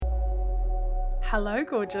Hello,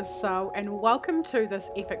 gorgeous soul, and welcome to this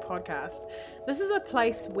epic podcast. This is a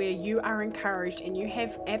place where you are encouraged and you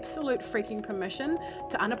have absolute freaking permission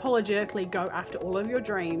to unapologetically go after all of your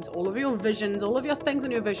dreams, all of your visions, all of your things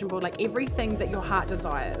on your vision board, like everything that your heart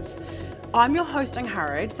desires. I'm your host,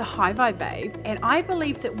 Angharad, the High Vibe Babe, and I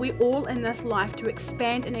believe that we're all in this life to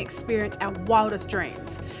expand and experience our wildest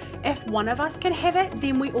dreams. If one of us can have it,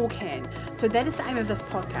 then we all can. So that is the aim of this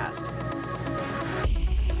podcast.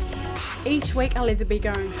 Each week I'll either be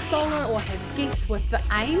going solo or have guests with the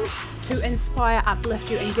aim to inspire,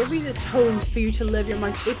 uplift you and give you the tools for you to live your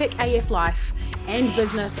most epic AF life and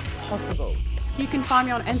business possible. You can find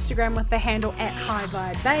me on Instagram with the handle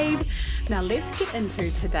 @HighVibeBabe. Now let's get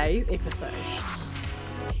into today's episode.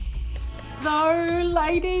 So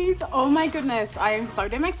ladies, oh my goodness, I am so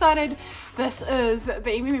damn excited. This is the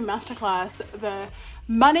MMA Masterclass, the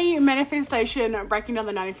Money Manifestation, breaking down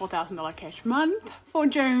the $94,000 cash month for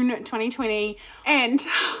June 2020. And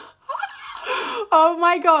oh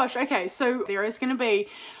my gosh, okay, so there is going to be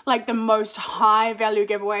like the most high value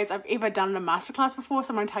giveaways I've ever done in a masterclass before,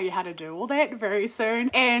 so I'm going to tell you how to do all that very soon.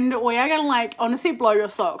 And we are going to like honestly blow your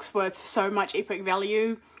socks with so much epic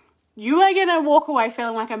value. You are going to walk away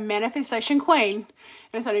feeling like a manifestation queen,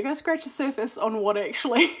 and so you're going to scratch the surface on what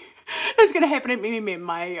actually is going to happen at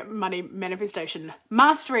my Money Manifestation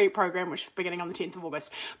Mastery program, which is beginning on the 10th of August.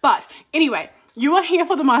 But anyway, you are here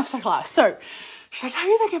for the masterclass. So should I tell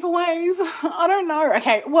you the giveaways? I don't know.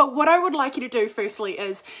 Okay, well, what I would like you to do firstly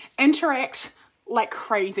is interact like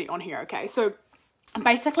crazy on here, okay? So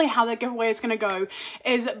basically how the giveaway is going to go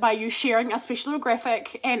is by you sharing a special little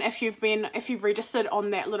graphic, and if you've registered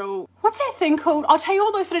on that little, what's that thing called? I'll tell you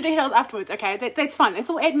all those sort of details afterwards, okay? That's fine. That's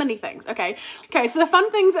all admin things, okay? Okay, so the fun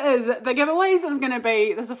things is the giveaways is going to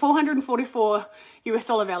be, there's a $444 US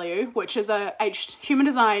value, which is a human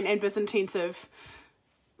design and biz intensive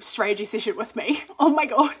strategy session with me. Oh my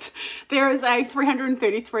god. There is a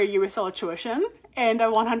 $333 US tuition and a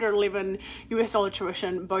 $111 US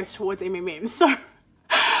tuition both towards MMM. So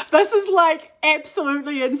this is like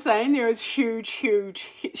absolutely insane. There is huge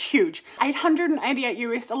 888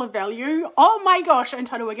 US value. Oh my gosh, in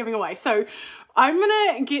total we're giving away. So I'm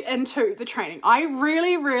gonna get into the training. I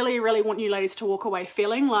really want you ladies to walk away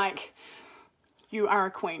feeling like you are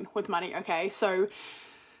a queen with money, okay? So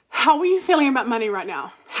how are you feeling about money right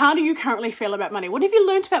now? How do you currently feel about money? What have you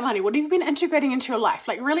learned about money? What have you been integrating into your life?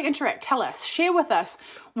 Like really interact, tell us, share with us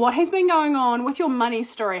what has been going on with your money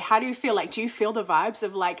story. How do you feel? Like, do you feel the vibes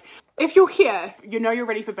of like, if you're here, you know you're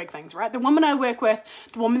ready for big things, right? The woman I work with,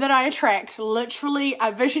 the woman that I attract, literally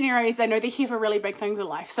are visionaries. They know they're here for really big things in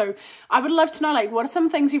life. So I would love to know, like, what are some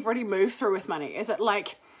things you've already moved through with money? Is it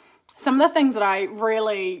like, some of the things that I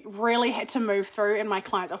really had to move through, and my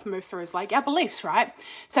clients often move through, is like our beliefs, right?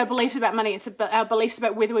 So our beliefs about money, it's about our beliefs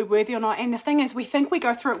about whether we're worthy or not. And the thing is, we think we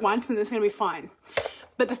go through it once and it's going to be fine.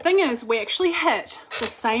 But the thing is, we actually hit the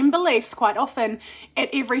same beliefs quite often at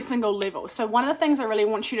every single level. So one of the things I really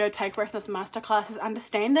want you to take away from this masterclass is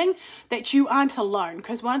understanding that you aren't alone.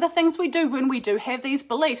 Because one of the things we do when we do have these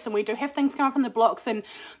beliefs and we do have things come up in the blocks and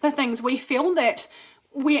the things, we feel that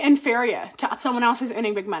we're inferior to someone else who's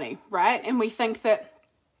earning big money, right? And we think that,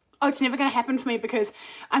 oh, it's never going to happen for me because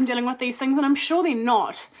I'm dealing with these things, and I'm sure they're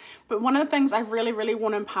not. But one of the things I really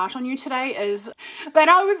want to impart on you today is that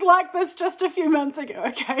I was like this just a few months ago,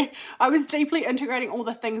 okay? I was deeply integrating all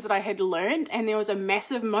the things that I had learned, and there was a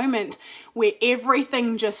massive moment where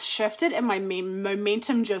everything just shifted and my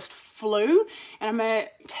momentum just flew. And I'm going to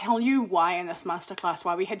tell you why in this masterclass,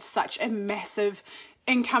 why we had such a massive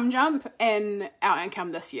income jump in our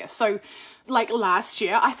income this year. So like last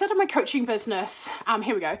year, I started my coaching business.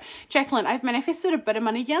 Here we go. Jacqueline, I've manifested a bit of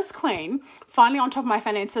money, yes, queen. Finally on top of my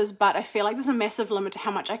finances, but I feel like there's a massive limit to how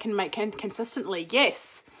much I can make consistently.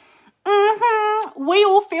 Yes. We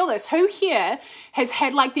all feel this. Who here has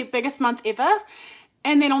had like their biggest month ever?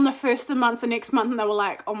 And then on the first of the month, the next month, and they were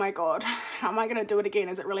like, oh my God, how am I going to do it again?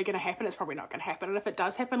 Is it really going to happen? It's probably not going to happen. And if it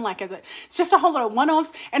does happen, like, it's just a whole lot of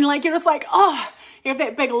one-offs. And like, you're just like, oh, you have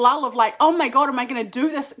that big lull of like, oh my God, am I going to be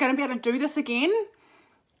able to do this again?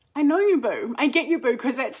 I know you, boo. I get you, boo,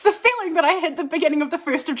 because that's the feeling that I had at the beginning of the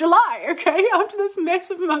 1st of July, okay? After this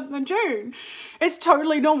massive month in June. It's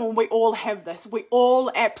totally normal. We all have this. We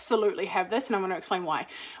all absolutely have this. And I'm going to explain why.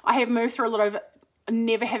 I have moved through a lot of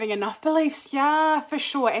never having enough beliefs. Yeah, for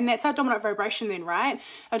sure. And that's our dominant vibration then, right?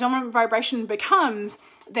 Our dominant vibration becomes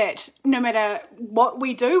that no matter what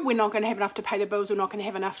we do, we're not going to have enough to pay the bills. We're not going to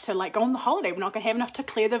have enough to like go on the holiday. We're not going to have enough to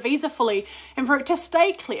clear the visa fully and for it to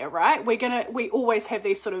stay clear, right? We always have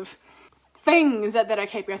these sort of things that are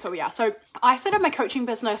keeping us where we are. So I started my coaching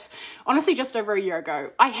business honestly just over a year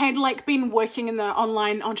ago. I had like been working in the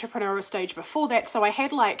online entrepreneurial stage before that, so I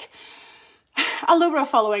had like a little bit of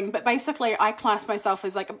following, but basically I class myself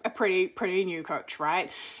as like a pretty new coach, right?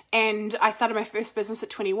 And I started my first business at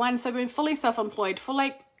 21, so I've been fully self-employed for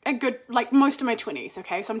like a good, like most of my 20s,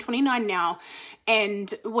 okay? So I'm 29 now,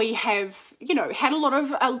 and we have, you know, had a lot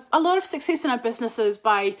of success in our businesses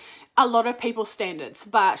by a lot of people's standards,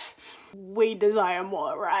 but we desire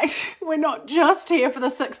more, right? We're not just here for the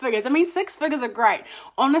 6 figures. I mean, 6 figures are great.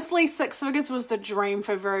 Honestly, 6 figures was the dream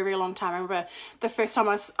for a very, very long time. I remember the first time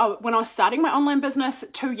when I was starting my online business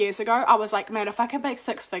 2 years ago, I was like, man, if I could make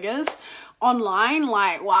 6 figures online,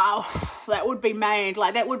 like, wow, that would be made.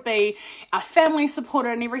 Like, that would be our family supported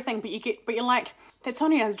and everything. But you're like, that's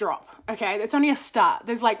only a drop, okay? That's only a start.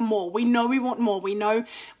 There's like more. We know we want more. We know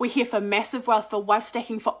we're here for massive wealth, for wealth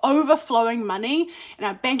stacking, for overflowing money in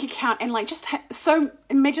our bank account, and like so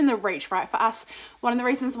imagine the reach, right? For us, one of the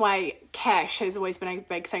reasons why cash has always been a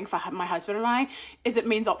big thing for my husband and I is it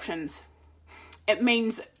means options. It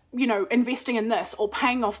means, you know, investing in this or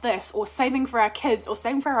paying off this or saving for our kids or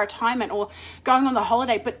saving for our retirement or going on the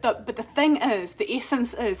holiday. But the thing is, the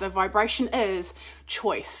essence is, the vibration is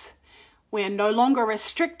choice. We're no longer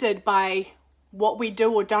restricted by what we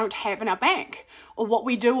do or don't have in our bank, or what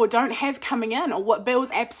we do or don't have coming in, or what bills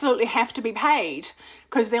absolutely have to be paid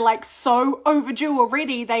because they're like so overdue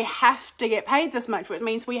already. They have to get paid this much, which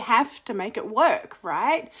means we have to make it work,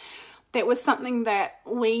 right? That was something that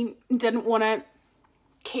we didn't want to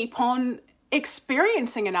keep on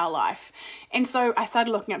experiencing in our life. And so I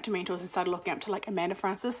started looking up to mentors and started looking up to like Amanda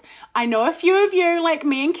Frances. I know a few of you, like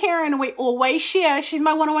me and Karen, we always share, she's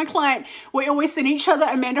my one-on-one client, we always send each other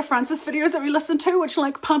Amanda Frances videos that we listen to, which are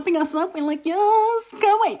like pumping us up. We're like, yes,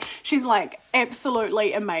 going. She's like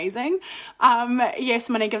absolutely amazing. Yes,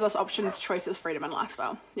 money gives us options, choices, freedom, and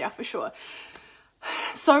lifestyle. Yeah, for sure.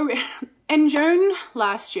 So in June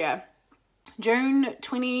last year, June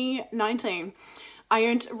 2019, I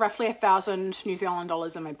earned roughly 1,000 New Zealand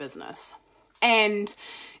dollars in my business. And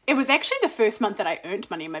it was actually the first month that I earned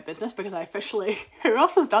money in my business because I officially, who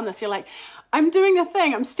else has done this? You're like, I'm doing the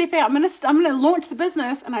thing, I'm stepping out, I'm gonna launch the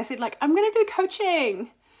business. And I said like, I'm gonna do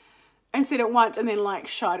coaching. And said it once and then like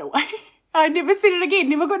shied away. I never said it again,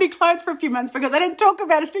 never got any clients for a few months because I didn't talk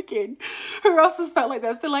about it again. Who else has felt like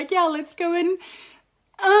this? They're like, yeah, let's go in.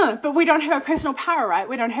 But we don't have a personal power, right?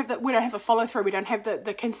 We don't have a follow through. We don't have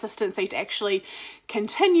the consistency to actually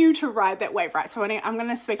continue to ride that wave, right? So I'm going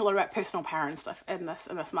to speak a lot about personal power and stuff in this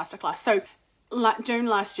masterclass. So June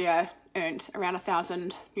last year earned around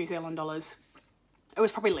 1,000 New Zealand dollars. It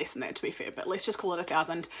was probably less than that, to be fair, but let's just call it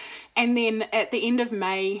 1,000. And then at the end of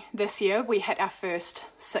May this year, we hit our first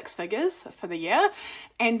 6 figures for the year.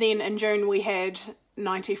 And then in June, we had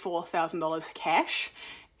 $94,000 cash.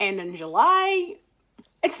 And in July,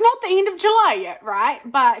 it's not the end of July yet, right?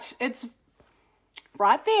 But it's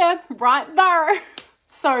right there.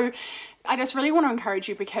 So I just really want to encourage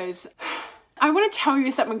you because I want to tell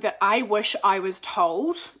you something that I wish I was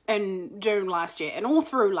told in June last year and all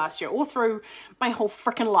through last year, all through my whole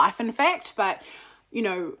freaking life, in fact. But, you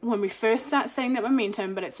know, when we first start seeing that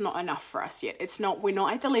momentum, but it's not enough for us yet. We're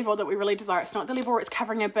not at the level that we really desire. It's not the level where it's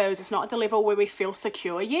covering our bills. It's not at the level where we feel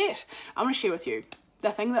secure yet. I want to share with you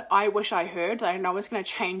the thing that I wish I heard that I know is going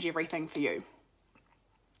to change everything for you.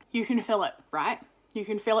 You can feel it, right? You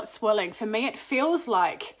can feel it swirling. For me, it feels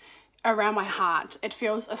like around my heart. It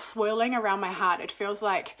feels a swirling around my heart. It feels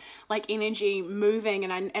like energy moving,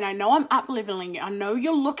 and I know I'm up leveling you. I know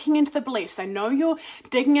you're looking into the beliefs. I know you're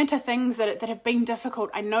digging into things that have been difficult.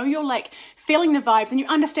 I know you're like feeling the vibes and you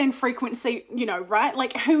understand frequency, you know, right?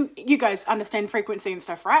 Like who you guys understand frequency and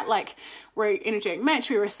stuff, right? Like we're energetic match,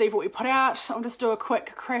 we receive what we put out. I'll just do a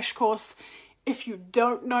quick crash course if you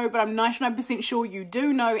don't know, but I'm 99% sure you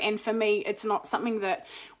do know. And for me, it's not something that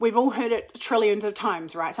we've all heard it trillions of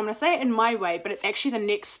times, right? So I'm going to say it in my way, but it's actually the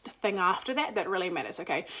next thing after that really matters,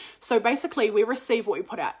 okay? So basically, we receive what we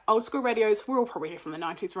put out. Old school radios, we're all probably here from the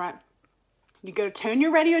 90s, right? You got to turn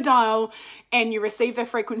your radio dial and you receive the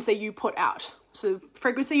frequency you put out. So the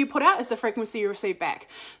frequency you put out is the frequency you receive back.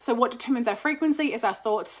 So what determines our frequency is our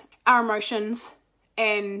thoughts, our emotions,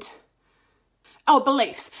 and our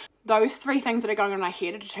beliefs. Those 3 things that are going on in our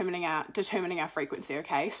head are determining our frequency,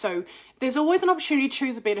 okay? So there's always an opportunity to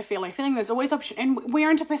choose a better feeling. There's always option, and we're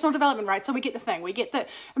into personal development, right? So we get the thing. We get that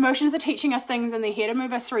emotions are teaching us things and they're here to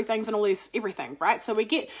move us through things and all this, everything, right? So we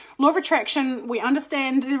get law of attraction. We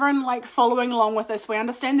understand, everyone like following along with this. We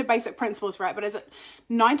understand the basic principles, right? But is it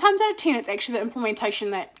 9 times out of 10, it's actually the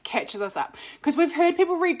implementation that catches us up. Because we've heard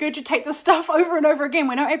people regurgitate this stuff over and over again.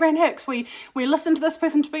 We know Abraham Hicks. We listen to this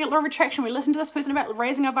person to be at law of attraction. We listen to this person about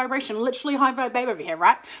raising our vibration, literally high vibe babe over here,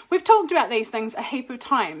 right? We've talked about these things a heap of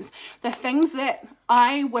times. The things that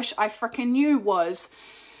I wish I freaking knew was,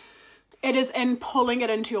 it is in pulling it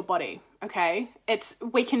into your body, okay?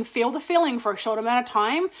 We can feel the feeling for a short amount of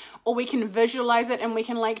time, or we can visualize it and we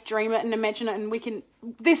can like dream it and imagine it, and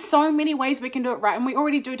there's so many ways we can do it, right? And we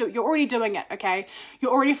already do it. You're already doing it, okay?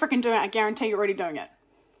 You're already freaking doing it. I guarantee you're already doing it.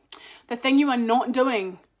 The thing you are not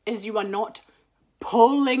doing is you are not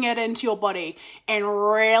pulling it into your body and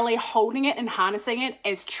really holding it and harnessing it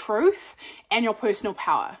as truth and your personal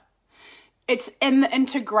power. It's in the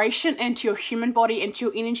integration into your human body, into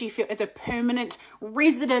your energy field, as a permanent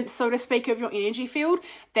resident, so to speak, of your energy field.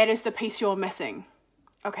 That is the piece you're missing.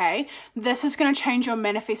 Okay? This is going to change your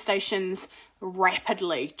manifestations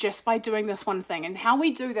rapidly just by doing this one thing. And how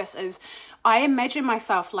we do this is, I imagine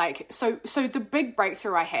myself like, so the big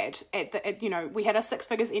breakthrough I had we had our 6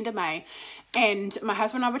 figures end of May, and my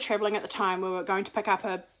husband and I were traveling at the time. We were going to pick up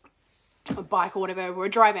a bike or whatever. We were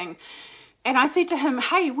driving. And I said to him,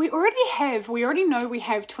 hey, we already know we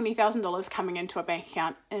have $20,000 coming into our bank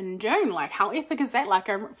account in June. Like, how epic is that? Like,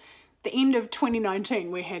 the end of 2019,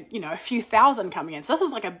 we had, a few thousand coming in. So this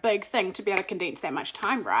was like a big thing to be able to condense that much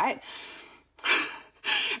time, right?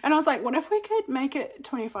 And I was like, what if we could make it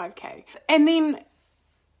 25K? And then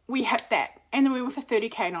we hit that. And then we went for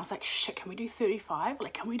 30K, and I was like, shit, can we do 35?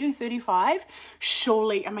 Like, can we do 35?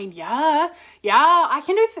 Surely, yeah, I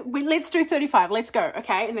can do, let's do 35, let's go,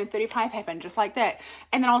 okay? And then 35 happened, just like that.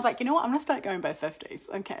 And then I was like, you know what, I'm gonna start going by 50s,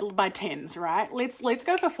 okay, by 10s, right? Let's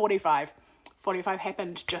go for 45. 45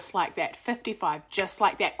 happened just like that. 55, just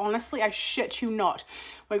like that. Honestly, I shit you not.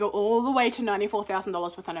 We got all the way to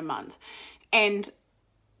 $94,000 within a month. And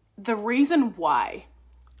the reason why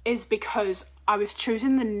is because I was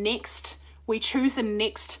choosing we choose the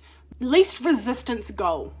next least resistance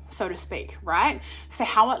goal, so to speak, right? So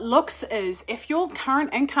how it looks is, if your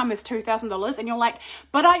current income is $2,000 and you're like,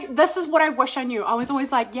 this is what I wish I knew. I was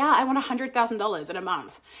always like, yeah, I want $100,000 in a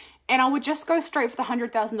month. And I would just go straight for the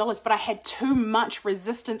 $100,000, but I had too much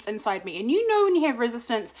resistance inside me. And when you have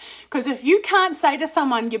resistance, because if you can't say to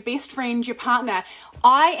someone, your best friend, your partner,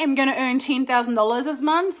 I am going to earn $10,000 this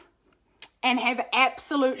month, and have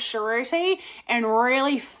absolute surety and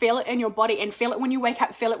really feel it in your body, and feel it when you wake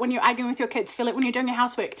up, feel it when you're arguing with your kids, feel it when you're doing your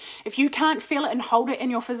housework. If you can't feel it and hold it in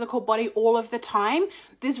your physical body all of the time,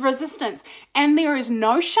 there's resistance. And there is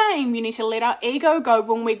no shame. You need to let our ego go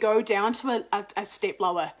when we go down to a step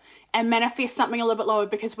lower and manifest something a little bit lower,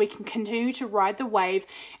 because we can continue to ride the wave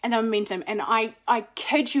and the momentum. And I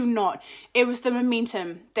kid you not, it was the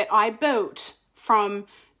momentum that I built from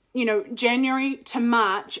January to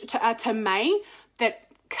March to May that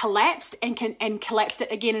collapsed and collapsed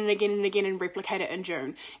it again and again and again, and replicate it in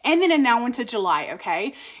June, and then now into July.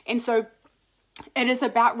 Okay. And so it is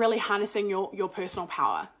about really harnessing your personal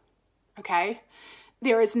power. Okay.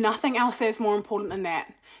 There is nothing else that is more important than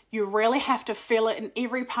that. You really have to feel it in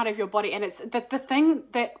every part of your body. And it's the thing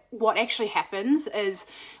that what actually happens is,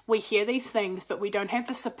 we hear these things, but we don't have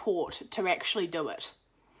the support to actually do it.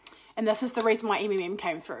 And this is the reason why MMM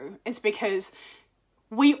came through, is because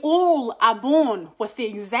we all are born with the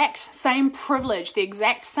exact same privilege, the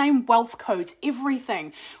exact same wealth codes,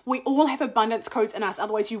 everything. We all have abundance codes in us.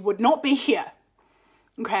 Otherwise, you would not be here.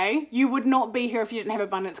 Okay? You would not be here if you didn't have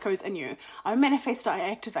abundance codes in you. I manifest, I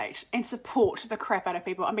activate, and support the crap out of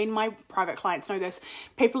people. I mean, my private clients know this.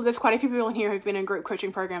 There's quite a few people in here who've been in group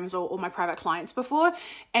coaching programs or my private clients before,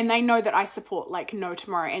 and they know that I support like no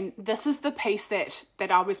tomorrow. And this is the piece that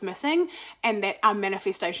I was missing, and that our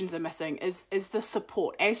manifestations are missing, is the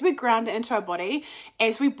support. As we ground it into our body,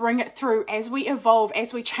 as we bring it through, as we evolve,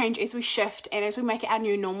 as we change, as we shift, and as we make it our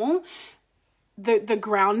new normal, the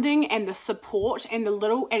grounding and the support and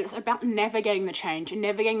and it's about navigating the change and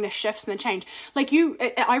navigating the shifts and the change.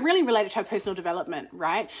 I really relate it to our personal development,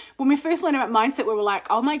 right? When we first learned about mindset, we were like,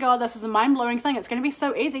 oh my God, this is a mind-blowing thing. It's going to be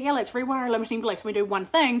so easy. Yeah, let's rewire our limiting beliefs. We do one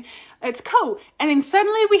thing. It's cool. And then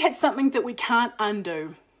suddenly we hit something that we can't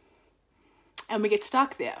undo. And we get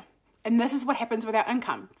stuck there. And this is what happens with our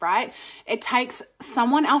income, right? It takes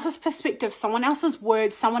someone else's perspective, someone else's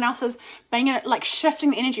words, someone else's being like shifting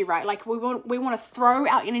the energy, right? Like we want to throw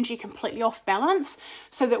our energy completely off balance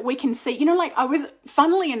so that we can see, like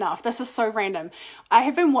funnily enough, this is so random. I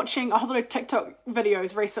have been watching a whole lot of TikTok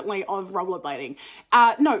videos recently of rollerblading.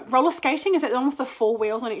 No, roller skating, is that the one with the 4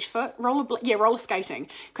 wheels on each foot? Roller skating.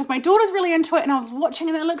 Because my daughter's really into it and I was watching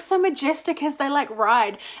and it looks so majestic as they like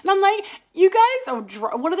ride. And I'm like, you guys,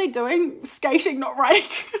 what are they doing? Skating, not riding.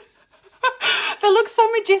 They look so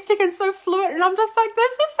majestic and so fluid, and I'm just like,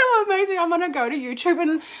 this is so amazing. I'm gonna go to YouTube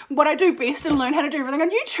and what I do best and learn how to do everything on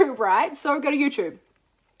YouTube, right? So go to YouTube.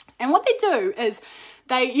 And what they do is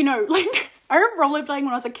they, like, I remember rollerblading when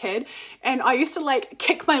I was a kid, and I used to like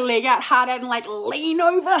kick my leg out harder and like lean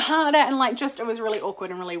over harder, and like it was really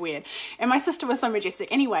awkward and really weird. And my sister was so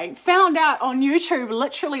majestic. Anyway, found out on YouTube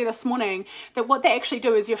literally this morning that what they actually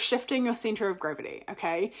do is you're shifting your center of gravity,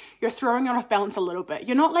 okay? You're throwing it off balance a little bit.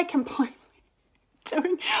 You're not like completely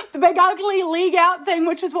doing the big ugly leg out thing,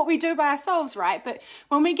 which is what we do by ourselves, right? But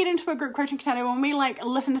when we get into a group coaching container, when we like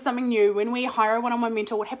listen to something new, when we hire a one-on-one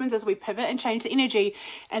mentor, what happens is we pivot and change the energy,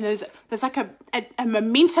 and there's like a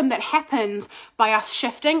momentum that happens by us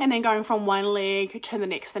shifting and then going from one leg to the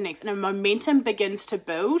next, and a momentum begins to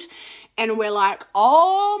build, and we're like,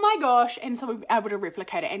 oh my gosh, and so we're able to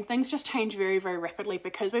replicate it, and things just change very, very rapidly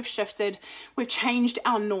because we've changed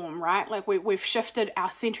our norm, right? Like we've shifted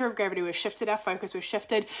our center of gravity, we've shifted our focus, we've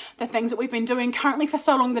shifted the things that we've been doing currently for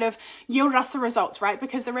so long that have yielded us the results, right?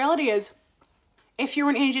 Because the reality is, if you're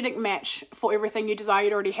an energetic match for everything you desire,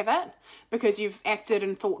 you'd already have it because you've acted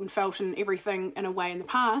and thought and felt and everything in a way in the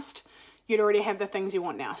past. You'd already have the things you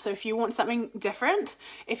want now. So if you want something different,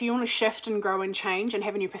 if you want to shift and grow and change and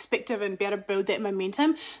have a new perspective and be able to build that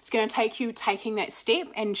momentum, it's going to take you taking that step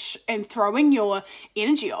and throwing your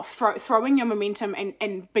energy off, throwing your momentum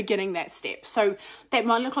and beginning that step. So that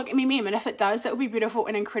might look like MMM, and if it does, that would be beautiful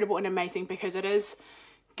and incredible and amazing because it is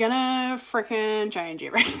gonna freaking change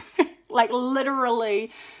everything. Like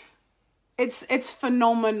literally, it's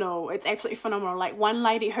phenomenal. It's absolutely phenomenal. Like one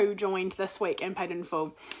lady who joined this week and paid in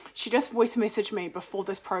full, she just voice messaged me before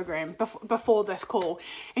this program, before this call,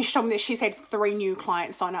 and she told me that she's had 3 new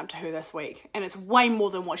clients sign up to her this week, and it's way more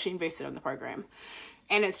than what she invested in the program.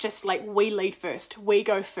 And it's just like, we lead first, we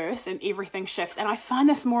go first, and everything shifts. And I find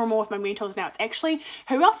this more and more with my mentors now. It's actually,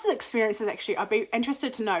 who else's experience is actually, I'd be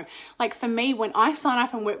interested to know. Like for me, when I sign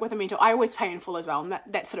up and work with a mentor, I always pay in full as well. And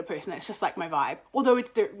that sort of person, it's just like my vibe. Although,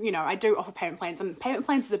 I do offer payment plans, and payment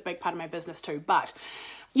plans is a big part of my business too. But,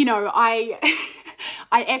 I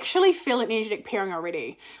actually feel an energetic pairing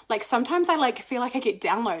already. Like sometimes I like feel like I get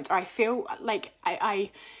downloads, or I feel like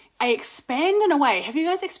I expand in a way. Have you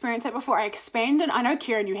guys experienced that before? I know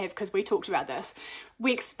Kieran, you have, because we talked about this.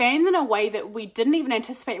 We expand in a way that we didn't even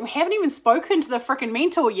anticipate. We haven't even spoken to the freaking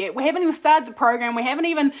mentor yet. We haven't even started the program. We haven't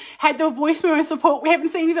even had the voice memo support. We haven't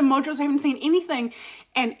seen any of the modules. We haven't seen anything.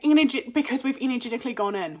 And because we've energetically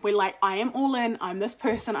gone in, we're like, I am all in. I'm this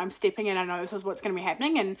person. I'm stepping in. I know this is what's going to be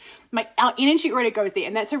happening. And our energy already goes there.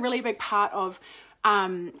 And that's a really big part of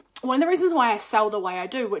one of the reasons why I sell the way I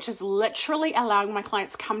do, which is literally allowing my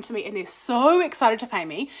clients come to me and they're so excited to pay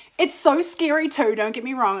me. It's so scary too, don't get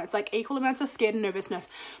me wrong. It's like equal amounts of scared and nervousness.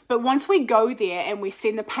 But once we go there and we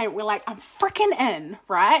send the payment, we're like, I'm freaking in,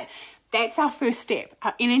 right? That's our first step.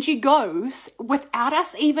 Our energy goes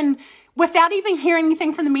without even hearing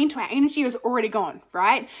anything from the mentor. Our energy is already gone,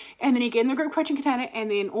 right? And then you get in the group coaching container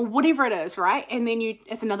or whatever it is, right? And then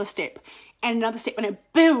it's another step. And another step, and it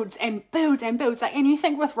builds and builds and builds. Like, and you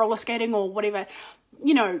think with roller skating or whatever,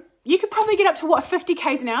 you could probably get up to 50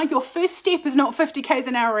 k's an hour. Your first step is not 50 k's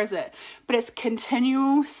an hour, is it? But it's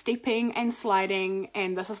continual stepping and sliding,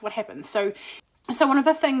 and this is what happens. So one of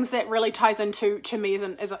the things that really ties into me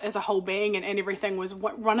as a whole being and everything was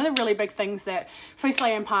one of the really big things that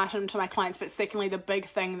firstly I impart into my clients, but secondly the big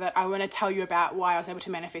thing that I want to tell you about why I was able to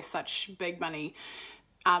manifest such big money.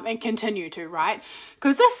 And continue to, right?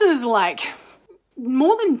 Because this is like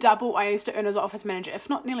more than double I used to earn as an office manager,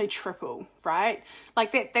 if not nearly triple, right?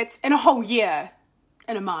 Like that's in a whole year,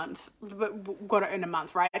 in a month, but got to earn a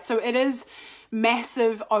month, right? So it is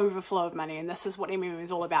massive overflow of money, and this is what MMM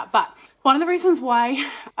is all about. But one of the reasons why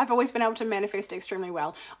I've always been able to manifest extremely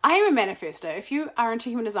well, I am a manifester. If you are into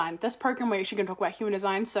human design, this program we're actually going to talk about human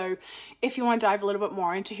design. So if you want to dive a little bit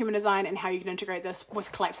more into human design and how you can integrate this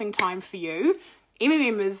with collapsing time for you,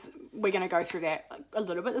 MMM we're going to go through that a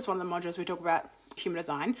little bit. That's one of the modules we talk about human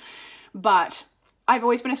design. But I've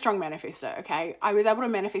always been a strong manifester, okay? I was able to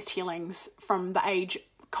manifest healings from the age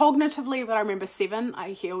cognitively, but I remember 7,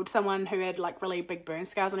 I healed someone who had like really big burn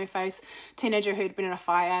scars on her face, teenager who had been in a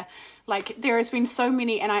fire. Like there has been so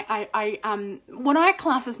many, and what I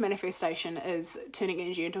class as manifestation is turning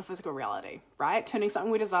energy into a physical reality, right? Turning something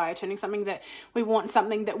we desire, turning something that we want,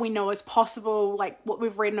 something that we know is possible, like what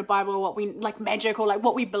we've read in the Bible, or what we like magic, or like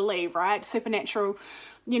what we believe, right? Supernatural,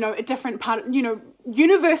 a different part,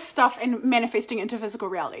 universe stuff, and manifesting into physical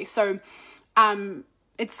reality. So,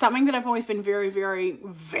 it's something that I've always been very, very,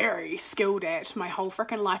 very skilled at my whole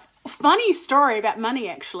freaking life. Funny story about money,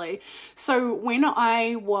 actually. So when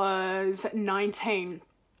I was 19,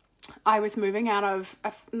 I was moving out of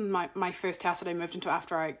my first house that I moved into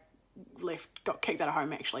after I got kicked out of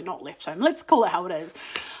home, actually, not left home. Let's call it how it is.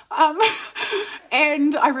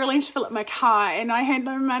 And I really need to fill up my car, and I had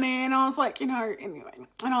no money, and I was like, anyway,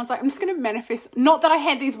 and I was like, I'm just going to manifest. Not that I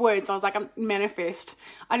had these words. I was like, I'm manifest.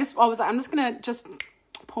 I was like, I'm just going to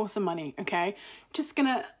pour some money, okay? Just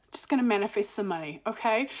gonna manifest some money,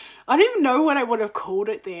 okay? I don't even know what I would have called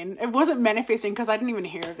it then. It wasn't manifesting because I didn't even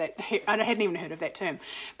hear of that. I hadn't even heard of that term.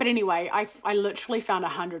 But anyway, I literally found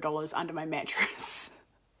 $100 under my mattress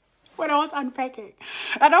when I was unpacking.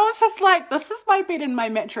 And I was just like, this is my bed and my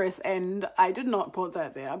mattress, and I did not put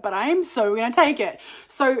that there, but I am so going to take it.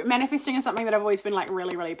 So manifesting is something that I've always been like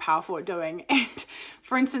really, really powerful at doing. And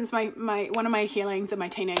for instance, my one of my healings in my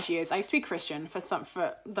teenage years, I used to be Christian for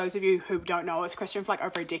those of you who don't know, I was Christian for like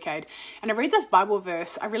over a decade. And I read this Bible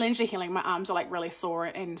verse. I really needed healing. My arms are like really sore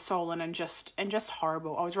and swollen and just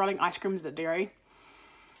horrible. I was rolling ice creams at dairy.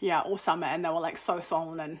 Yeah, all summer, and they were like so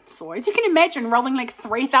swollen and sore. As you can imagine, rolling like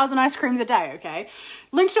 3,000 ice creams a day, okay?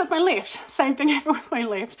 Linked it with my left. Same thing happened with my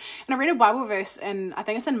left. And I read a Bible verse, and I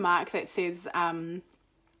think it's in Mark, that says,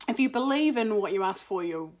 if you believe in what you ask for,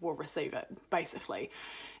 you will receive it, basically.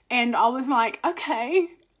 And I was like, okay.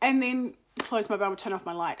 And then closed my Bible, turned off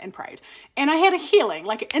my light, and prayed. And I had a healing,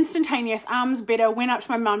 like instantaneous, arms better, went up to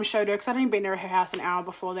my mum, showed her, because I'd only been to her house an hour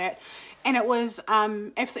before that. And it was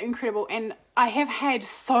absolutely incredible. And I have had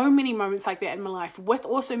so many moments like that in my life, with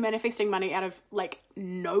also manifesting money out of like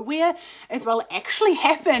nowhere as well. It actually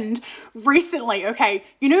happened recently. Okay,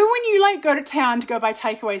 when you like go to town to go buy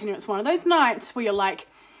takeaways, and it's one of those nights where you're like,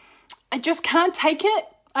 I just can't take it.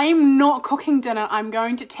 I am not cooking dinner. I'm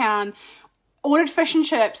going to town, ordered fish and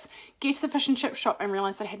chips, get to the fish and chip shop, and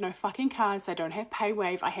realized I had no fucking cards. They don't have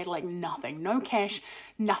PayWave. I had like nothing, no cash,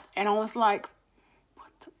 nothing. And I was like,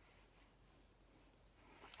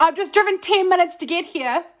 I've just driven 10 minutes to get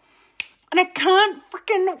here, and I can't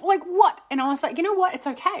freaking, like, what? And I was like, you know what? It's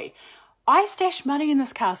okay. I stash money in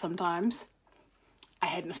this car sometimes. I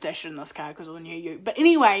hadn't stashed it in this car because I knew you. But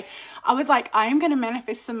anyway, I was like, I am going to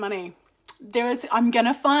manifest some money. I'm going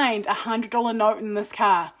to find $100 note in this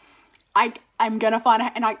car. I'm going to find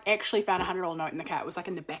it. And I actually found $100 note in the car. It was like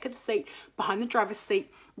in the back of the seat, behind the driver's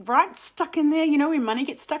seat, right stuck in there. When money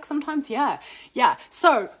gets stuck sometimes. Yeah.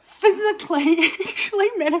 So physically actually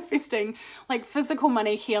manifesting like physical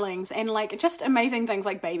money healings, and like just amazing things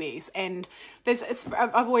like babies. And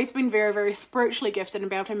I've always been very, very spiritually gifted and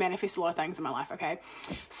been able to manifest a lot of things in my life. Okay.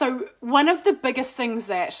 So one of the biggest things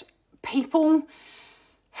that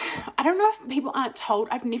I don't know if people aren't told.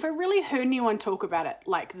 I've never really heard anyone talk about it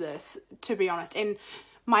like this, to be honest. And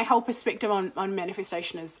my whole perspective on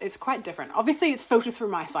manifestation is quite different. Obviously, it's filtered through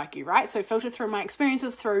my psyche, right? So filtered through my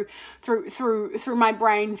experiences, through my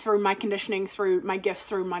brain, through my conditioning, through my gifts,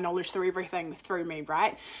 through my knowledge, through everything through me,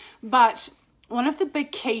 right? But one of the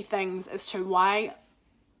big key things as to why,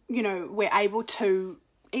 we're able to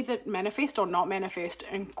either manifest or not manifest,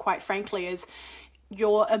 and quite frankly, is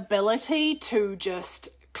your ability to just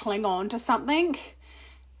cling on to something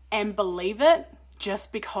and believe it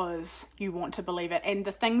just because you want to believe it. And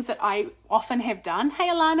the things that I often have done, hey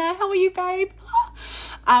Alana, how are you, babe?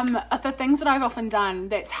 The things that I've often done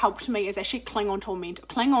that's helped me is actually cling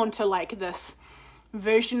on to like this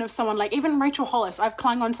version of someone, like even Rachel Hollis. I've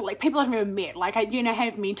clung on to like people I've never met. Like I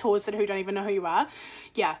have mentors who don't even know who you are.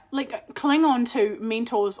 Yeah, like cling on to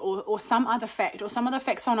mentors or some other fact, or some other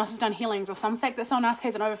fact someone else has done healings, or some fact that someone else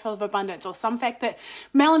has an overflow of abundance, or some fact that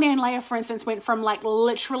Melanie and Leah, for instance, went from like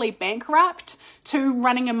literally bankrupt to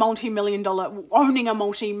running owning a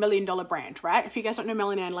multi-million dollar brand, right? If you guys don't know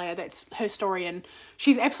Melanie and Leah, that's her story, and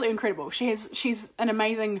she's absolutely incredible. She's an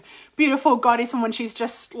amazing, beautiful goddess woman. She's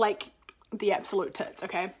just like the absolute tits,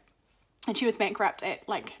 okay? And she was bankrupt at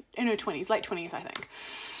like in her 20s, late 20s, I think.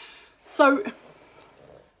 So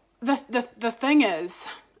the thing is,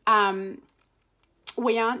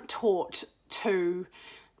 we aren't taught to,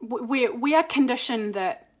 we are conditioned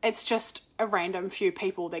that it's just a random few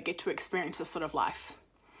people that get to experience this sort of life.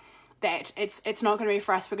 that it's not going to be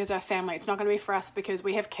for us because of our family, it's not going to be for us because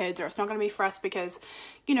we have kids, or it's not going to be for us because,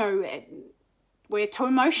 you know, we're too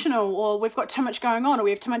emotional, or we've got too much going on, or we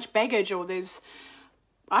have too much baggage, or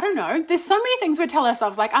I don't know, there's so many things we tell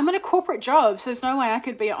ourselves, like, I'm in a corporate job, so there's no way I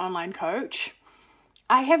could be an online coach.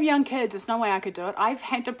 I have young kids, there's no way I could do it. I've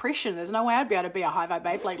had depression, there's no way I'd be able to be a high vibe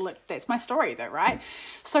babe. Like, look, that's my story though, right?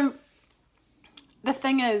 So the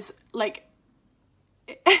thing is, like,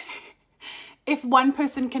 if one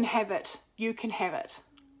person can have it, you can have it.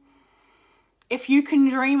 If you can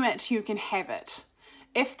dream it, you can have it.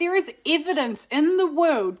 If there is evidence in the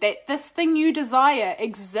world that this thing you desire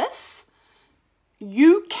exists,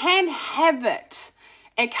 you can have it.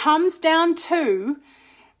 It comes down to,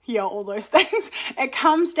 all those things. It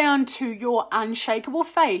comes down to your unshakable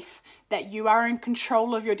faith that you are in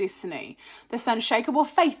control of your destiny. This unshakable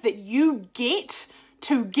faith that you get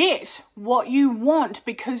to get what you want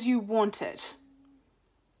because you want it.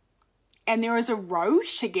 And there is a road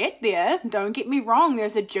to get there. Don't get me wrong.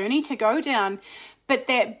 There's a journey to go down. But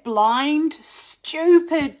that blind,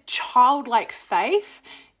 stupid, childlike faith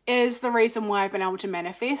is the reason why I've been able to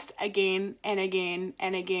manifest again and again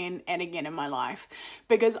and again and again in my life.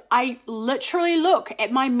 Because I literally look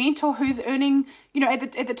at my mentor who's earning,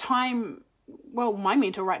 at the time, well, my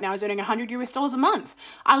mentor right now is earning $100 a month.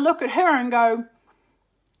 I look at her and go,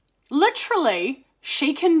 literally,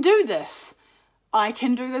 she can do this. I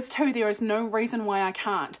can do this too. There is no reason why I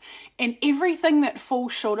can't. And everything that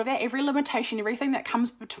falls short of that, every limitation, everything that comes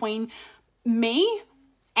between me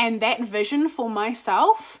and that vision for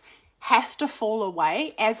myself has to fall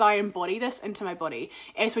away as I embody this into my body.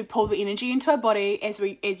 As we pull the energy into our body, as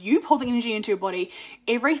you pull the energy into your body,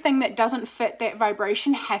 everything that doesn't fit that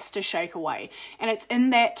vibration has to shake away. And it's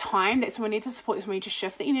in that time that's when we need the support, is we need to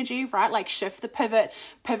shift the energy, right? Like shift the pivot,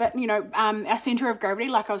 our center of gravity,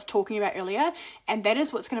 like I was talking about earlier. And that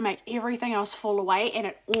is what's going to make everything else fall away and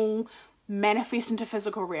it all manifest into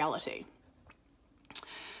physical reality.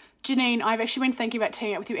 Janine, I've actually been thinking about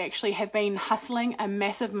teaming up with you. Actually have been hustling a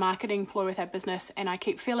massive marketing ploy with our business, and I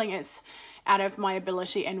keep feeling it's out of my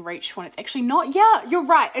ability and reach when it's actually not. Yeah, you're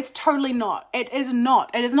right. It's totally not. It is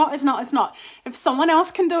not. It is not. It's not. It's not. If someone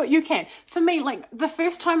else can do it, you can. For me, like the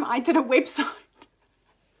first time I did a website,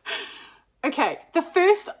 I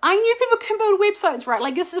knew people can build websites, right?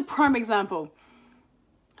 Like this is a prime example.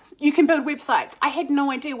 You can build websites. I had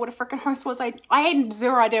no idea what a freaking host was. I had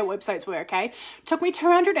zero idea what websites were, okay? Took me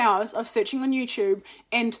 200 hours of searching on YouTube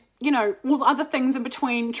and, all the other things in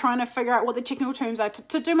between, trying to figure out what the technical terms are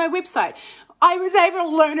to do my website. I was able to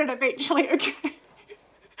learn it eventually, okay?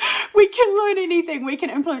 We can learn anything. We can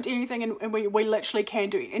implement anything, and we literally can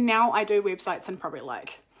do it. And now I do websites in probably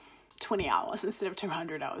like 20 hours instead of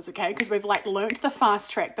 200 hours, okay? Because we've like learnt the fast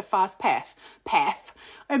track, the fast path,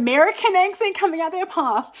 American accent coming out there,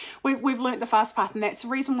 path. We've learnt the fast path, and that's the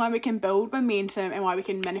reason why we can build momentum and why we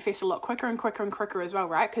can manifest a lot quicker and quicker and quicker as well,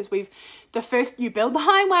 right? Because you build the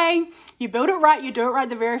highway, you build it right, you do it right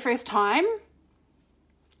the very first time,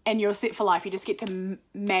 and you're set for life. You just get to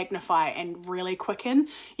magnify and really quicken.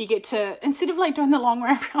 You get to, instead of like doing the long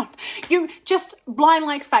way around, you just blind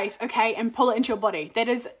like faith, okay, and pull it into your body. That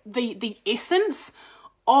is the essence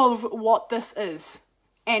of what this is.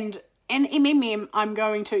 And in MMM, I'm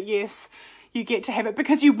going to, yes, you get to have it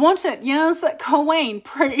because you want it. Yes, Queen,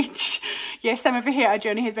 preach. Yes, some over here, our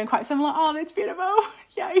journey has been quite similar. Oh, that's beautiful.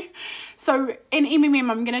 Yay. So in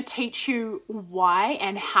MMM, I'm going to teach you why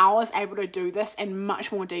and how I was able to do this in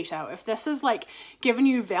much more detail. If this is like given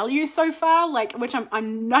you value so far, like, which I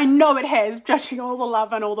know it has, judging all the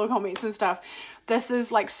love and all the comments and stuff, this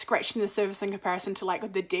is like scratching the surface in comparison to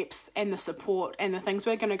like the depth and the support and the things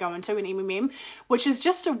we're going to go into in MMM, which is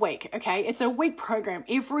just a week, okay? It's a week program.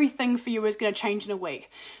 Everything for you is going to change in a week.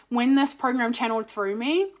 When this program channeled through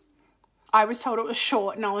me, I was told it was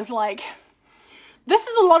short, and I was like, this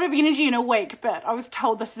is a lot of energy in a week, but I was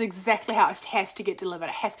told this is exactly how it has to get delivered.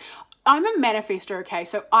 I'm a manifestor, okay?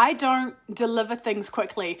 So I don't deliver things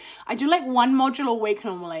quickly. I do like one module a week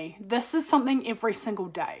normally. This is something every single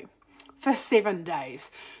day for 7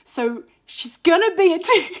 days. So she's gonna be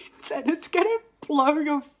intense and it's gonna blow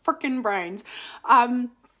your freaking brains.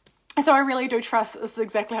 So I really do trust that this is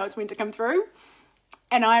exactly how it's meant to come through.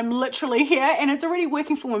 And I'm literally here, and it's already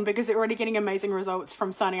working for them because they're already getting amazing results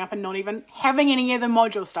from signing up and not even having any of the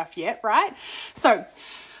module stuff yet, right? So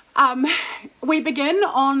we begin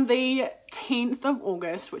on the 10th of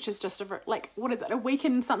August, which is just a week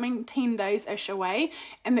and something, 10 days-ish away.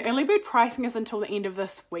 And the early bird pricing is until the end of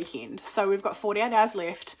this weekend. So we've got 48 hours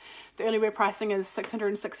left. The early bird pricing is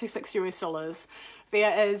 $666.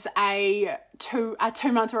 There is a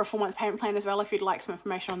 2-month or a 4-month payment plan as well. If you'd like some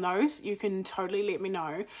information on those, you can totally let me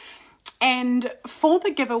know. And for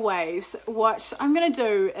the giveaways, what I'm going to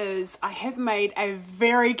do is I have made a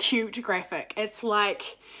very cute graphic. It's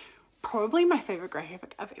like probably my favorite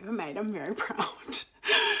graphic I've ever made. I'm very proud.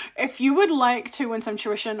 If you would like to win some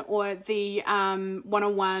tuition or the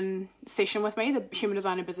one-on-one session with me, the Human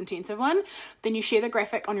Design and Biz Intensive one, then you share the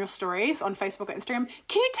graphic on your stories on Facebook or Instagram.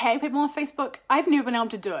 Can you tag people on Facebook? I've never been able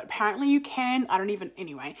to do it. Apparently you can. I don't even,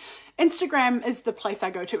 anyway. Instagram is the place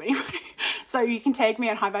I go to anyway. So you can tag me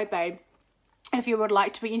at High Vibe Babe. If you would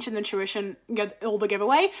like to be entered in the tuition or the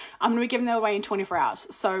giveaway, I'm going to be giving that away in 24 hours.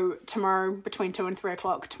 So tomorrow between 2 and 3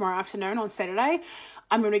 o'clock, tomorrow afternoon on Saturday,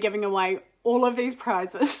 I'm going to be giving away all of these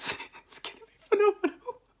prizes. It's going to be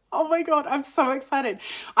phenomenal. Oh my God, I'm so excited.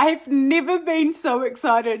 I've never been so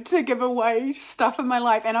excited to give away stuff in my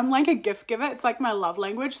life. And I'm like a gift giver. It's like my love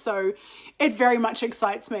language. So it very much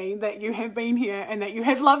excites me that you have been here and that you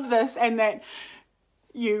have loved this and that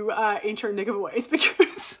you enter in the giveaways,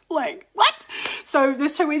 because like, what? So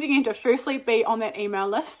there's 2 ways you can enter. Firstly, be on that email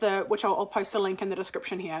list, which I'll post the link in the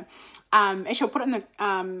description here. And she'll put it in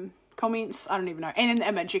the comments, I don't even know, and in the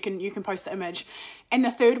image, you can post the image. And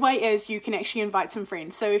the third way is you can actually invite some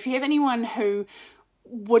friends. So if you have anyone who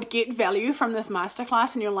would get value from this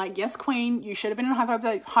masterclass and you're like, yes queen, you should have been in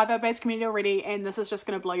High Vibe Babes community already and this is just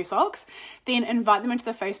going to blow your socks, then invite them into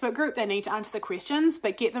the Facebook group. They need to answer the questions,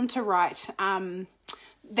 but get them to write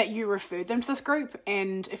that you referred them to this group.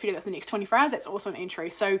 And if you do that for the next 24 hours, that's also an entry.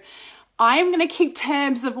 So I'm going to keep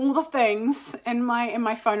tabs of all the things in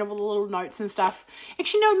my phone, of all the little notes and stuff.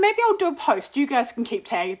 Actually, no, maybe I'll do a post. You guys can keep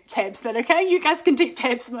tabs then, okay? You guys can keep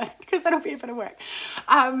tabs on that, because that'll be a bit of work.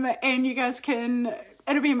 And you guys can,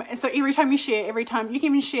 it'll be, so every time you share, you can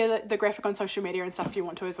even share the graphic on social media and stuff if you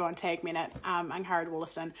want to as well, and tag me in it, Angharad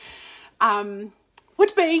Wollaston.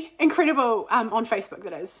 Would be incredible on Facebook,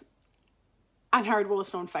 that is. Angharad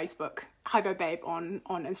Wollaston on Facebook, High Vibe Babe on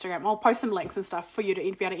Instagram. I'll post some links and stuff for you to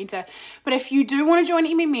be able to enter. But if you do want to join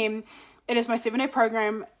MMM, it is my 7-day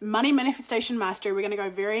program, Money Manifestation Mastery. We're going to go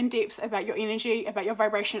very in depth about your energy, about your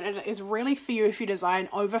vibration. It is really for you if you desire an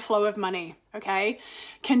overflow of money, okay?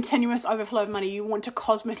 Continuous overflow of money. You want to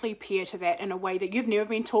cosmically peer to that in a way that you've never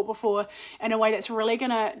been taught before, in a way that's really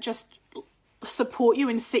going to just support you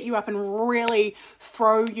and set you up and really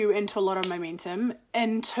throw you into a lot of momentum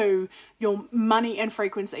into your money and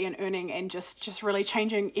frequency and earning, and just really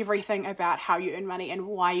changing everything about how you earn money and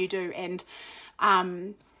why you do. And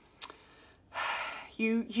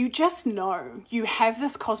you just know you have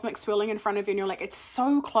this cosmic swirling in front of you and you're like, it's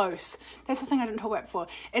so close. That's the thing I didn't talk about before.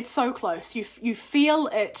 It's so close. You feel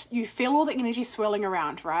it. You feel all the energy swirling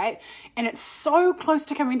around, right? And it's so close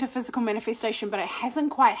to coming to physical manifestation, but it hasn't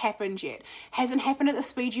quite happened yet. Hasn't happened at the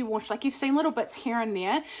speed you want. Like, you've seen little bits here and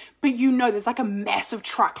there, but you know there's like a massive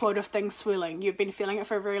truckload of things swirling. You've been feeling it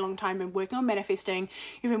for a very long time, been working on manifesting.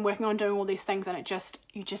 You've been working on doing all these things, and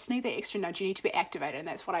you just need the extra nudge. You need to be activated, and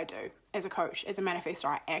that's what I do as a coach, as a manifestor.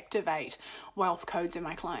 I activate wealth codes in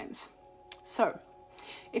my clients. So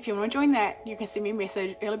if you want to join that, you can send me a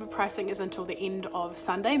message. Early bird pricing is until the end of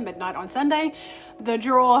Sunday, midnight on Sunday. The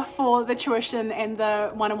draw for the tuition and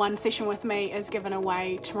the one-on-one session with me is given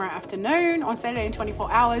away tomorrow afternoon on Saturday in 24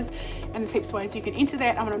 hours. And the tips ways you can enter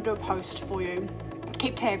that, I'm going to do a post for you.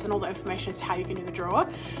 Keep tabs and all the information as to how you can do the draw.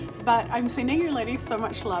 But I'm sending you ladies so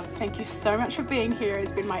much love. Thank you so much for being here.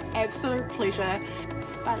 It's been my absolute pleasure.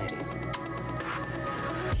 Bye, ladies.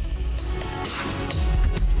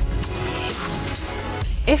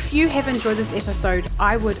 If you have enjoyed this episode,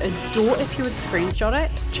 I would adore if you would screenshot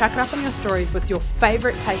it, chuck it up on your stories with your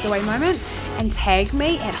favorite takeaway moment, and tag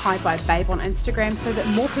me at High Vibe Babe on Instagram so that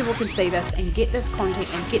more people can see this and get this content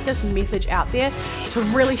and get this message out there to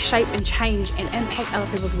really shape and change and impact other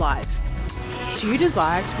people's lives. Do you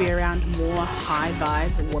desire to be around more high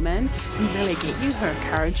vibe women who really get you, who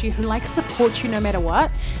encourage you, who like support you no matter what?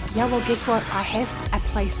 Yeah, well, guess what? I have a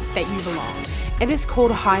place that you belong. It is called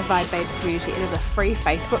High Vibe Babes Community. It is a free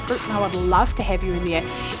Facebook group, and I would love to have you in there.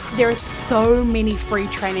 There are so many free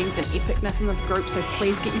trainings and epicness in this group, so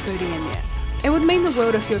please get your booty in there. It would mean the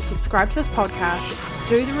world if you would subscribe to this podcast,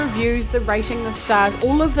 do the reviews, the rating, the stars,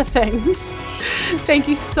 all of the things. Thank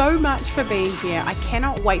you so much for being here. I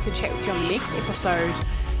cannot wait to chat with you on the next episode.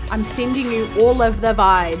 I'm sending you all of the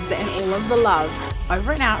vibes and all of the love.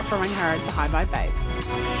 Over and out from Angharad, the High Vibe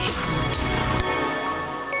Babe.